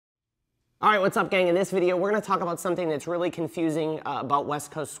All right, what's up, gang? In this video, we're going to talk about something that's really confusing about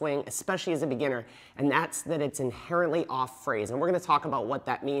West Coast swing, especially as a beginner, and that's that it's inherently off phrase. And we're going to talk about what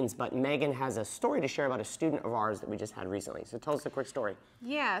that means, but Megan has a story to share about a student of ours that we just had recently. So tell us a quick story.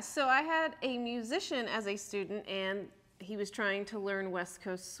 Yeah, so I had a musician as a student, and he was trying to learn West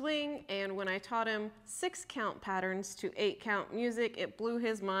Coast swing, and when I taught him 6-count patterns to 8-count music, it blew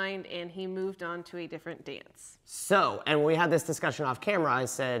his mind, and he moved on to a different dance. So, and we had this discussion off camera. I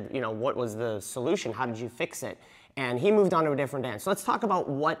said, you know, what was the solution? How did you fix it? And he moved on to a different dance. So let's talk about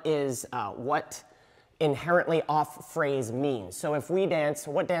what inherently off phrase means. So if we dance,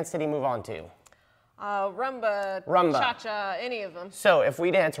 what dance did he move on to? Rumba, cha-cha, any of them. So if we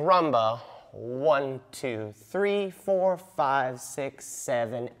dance rumba, 1, 2, 3, 4, 5, 6,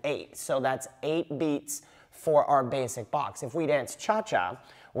 7, 8. So that's 8 beats for our basic box. If we dance cha-cha,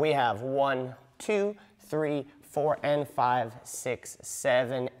 we have 1, 2, 3, 4, and 5, 6,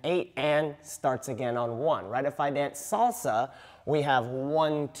 7, 8, and starts again on 1, right? If I dance salsa, we have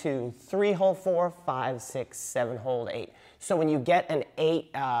 1, 2, 3, hold 4, 5, 6, 7, hold 8. So when you get an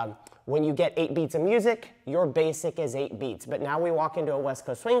 8 beats of music, your basic is 8 beats. But now we walk into a West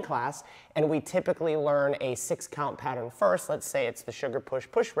Coast swing class, and we typically learn a 6-count pattern first. Let's say it's the sugar push,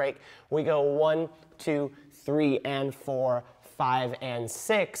 push break. We go 1, 2, 3, and 4, 5, and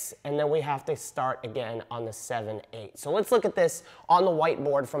 6, and then we have to start again on the 7, 8. So let's look at this on the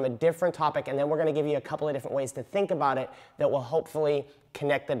whiteboard from a different topic, and then we're going to give you a couple of different ways to think about it that will hopefully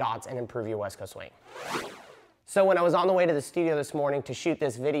connect the dots and improve your West Coast swing. So when I was on the way to the studio this morning to shoot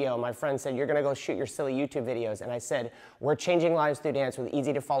this video, my friend said, you're gonna go shoot your silly YouTube videos. And I said, we're changing lives through dance with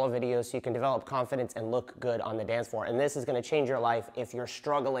easy to follow videos so you can develop confidence and look good on the dance floor. And this is gonna change your life if you're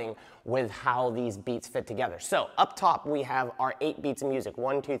struggling with how these beats fit together. So up top, we have our 8 beats of music.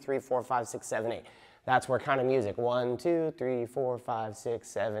 1, 2, 3, 4, 5, 6, 7, 8. That's where kind of music. 1, 2, 3, 4, 5, 6,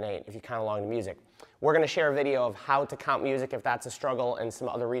 7, 8, if you count along the music. We're gonna share a video of how to count music if that's a struggle and some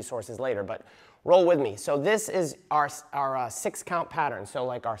other resources later, but roll with me. So this is our 6-count pattern. So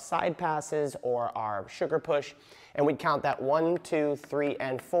like our side passes or our sugar push, and we'd count that 1, 2, 3,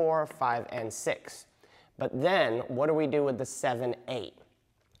 and 4, 5, and 6. But then what do we do with the 7, 8?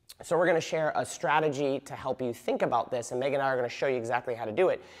 So we're gonna share a strategy to help you think about this, and Megan and I are gonna show you exactly how to do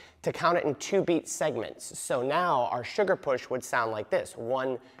it, to count it in 2-beat segments. So now our sugar push would sound like this: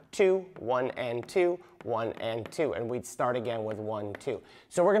 1, 2, 1, and 2, 1, and 2, and we'd start again with 1, 2.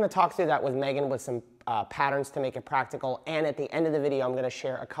 So we're gonna talk through that with Megan with some patterns to make it practical, and at the end of the video, I'm gonna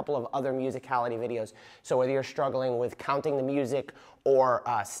share a couple of other musicality videos. So whether you're struggling with counting the music or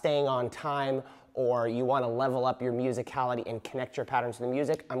staying on time, or you want to level up your musicality and connect your patterns to the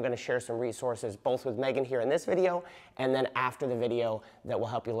music, I'm going to share some resources both with Megan here in this video and then after the video that will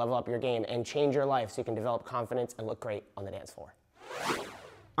help you level up your game and change your life so you can develop confidence and look great on the dance floor.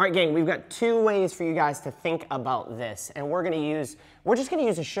 All right, gang, we've got 2 ways for you guys to think about this, and we're just going to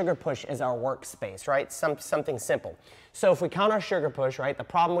use a sugar push as our workspace, right? Something simple. So if we count our sugar push, right, the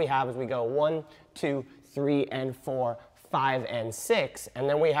problem we have is we go 1, 2, 3, and 4, 5, and 6, and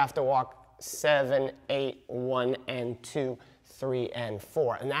then we have to walk 7, 8, 1, and 2, 3, and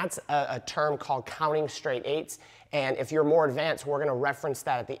 4. And that's a term called counting straight 8s. And if you're more advanced, we're going to reference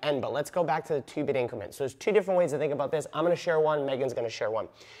that at the end. But let's go back to the 2-bit increments. So there's 2 different ways to think about this. I'm going to share one. Megan's going to share one.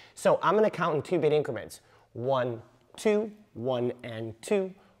 So I'm going to count in 2-bit increments. 1, 2, 1, and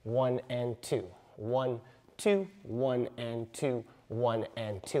 2, 1, and 2. 1, 2, 1, and 2, 1,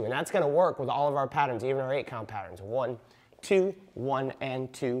 and 2. And that's going to work with all of our patterns, even our 8-count patterns. 1, 2, 1,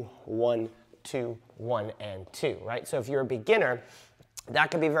 and 2, 1, 2, 1, and 2, right? So if you're a beginner,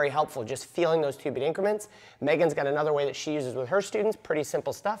 that can be very helpful, just feeling those 2-bit increments. Megan's got another way that she uses with her students, pretty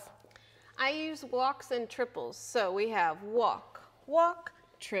simple stuff. I use walks and triples. So we have walk, walk,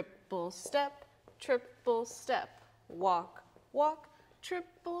 triple step, walk, walk,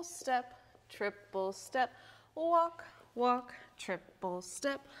 triple step, walk, walk, triple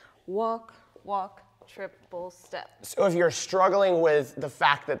step, walk, walk, triple step. So if you're struggling with the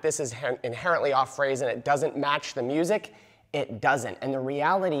fact that this is inherently off phrase and it doesn't match the music, it doesn't. And the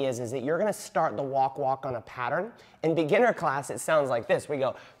reality is that you're going to start the walk, walk on a pattern. In beginner class, it sounds like this. We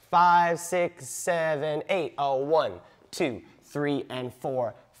go 5, 6, 7, 8. Oh, 1, 2, 3, and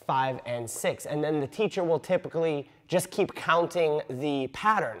 4, 5, and 6. And then the teacher will typically just keep counting the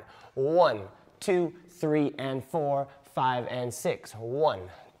pattern. 1, 2, 3, and 4, 5, and 6. 1,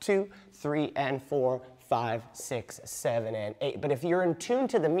 2, 3, and 4, 5, 6, 7, and 8. But if you're in tune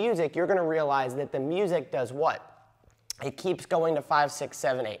to the music, you're going to realize that the music does what? It keeps going to 5, 6,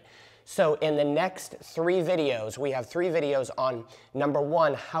 7, 8. So in the next 3 videos, we have 3 videos on number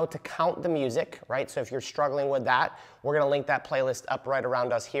 1, how to count the music, right? So if you're struggling with that, we're going to link that playlist up right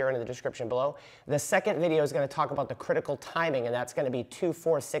around us here in the description below. The second video is going to talk about the critical timing, and that's going to be 2,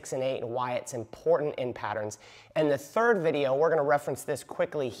 4, 6, and 8, and why it's important in patterns. And the third video, we're going to reference this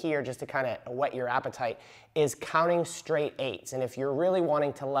quickly here just to kind of whet your appetite, is counting straight 8s. And if you're really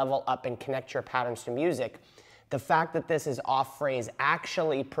wanting to level up and connect your patterns to music, the fact that this is off phrase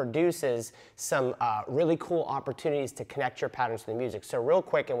actually produces some really cool opportunities to connect your patterns to the music. So real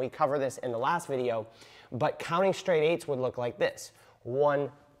quick, and we cover this in the last video, but counting straight 8s would look like this. 1,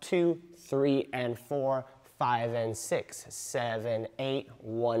 2, 3, and 4, 5, and 6, 7, 8,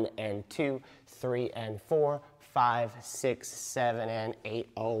 1, and 2, 3, and 4, 5, 6, 7, and 8,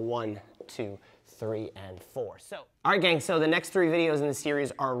 1, 2, 3, and 4. So, all right, gang, so the next 3 videos in the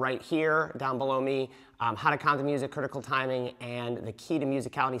series are right here, down below me. How to count the music, critical timing, and the key to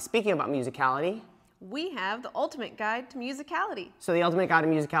musicality. Speaking about musicality, we have the ultimate guide to musicality. So the ultimate guide to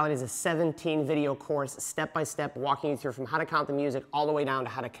musicality is a 17 video course, step by step, walking you through from how to count the music all the way down to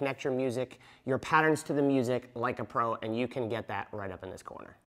how to connect your music, your patterns to the music like a pro, and you can get that right up in this corner.